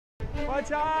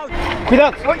Watch out!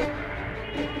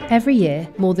 Every year,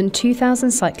 more than 2,000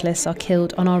 cyclists are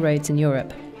killed on our roads in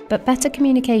Europe. But better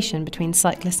communication between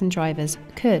cyclists and drivers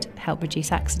could help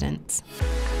reduce accidents.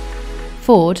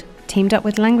 Ford teamed up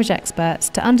with language experts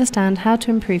to understand how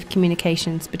to improve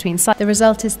communications between cyclists. The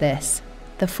result is this,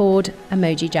 the Ford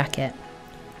Emoji jacket.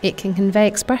 It can convey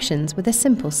expressions with a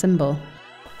simple symbol.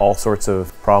 All sorts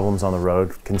of problems on the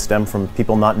road can stem from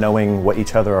people not knowing what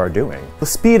each other are doing. The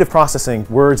speed of processing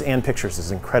words and pictures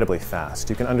is incredibly fast.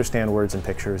 You can understand words and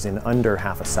pictures in under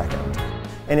half a second.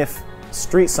 And if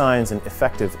street signs and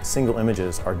effective single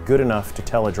images are good enough to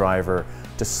tell a driver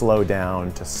to slow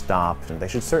down, to stop, and they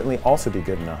should certainly also be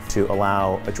good enough to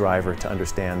allow a driver to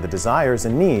understand the desires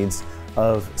and needs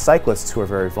of cyclists who are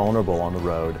very vulnerable on the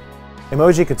road.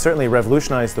 Emoji could certainly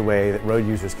revolutionize the way that road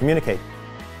users communicate.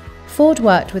 Ford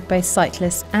worked with both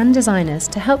cyclists and designers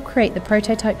to help create the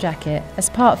prototype jacket as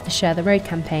part of the Share the Road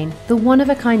campaign. The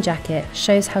one-of-a-kind jacket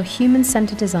shows how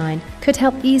human-centered design could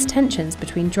help ease tensions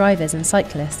between drivers and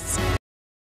cyclists.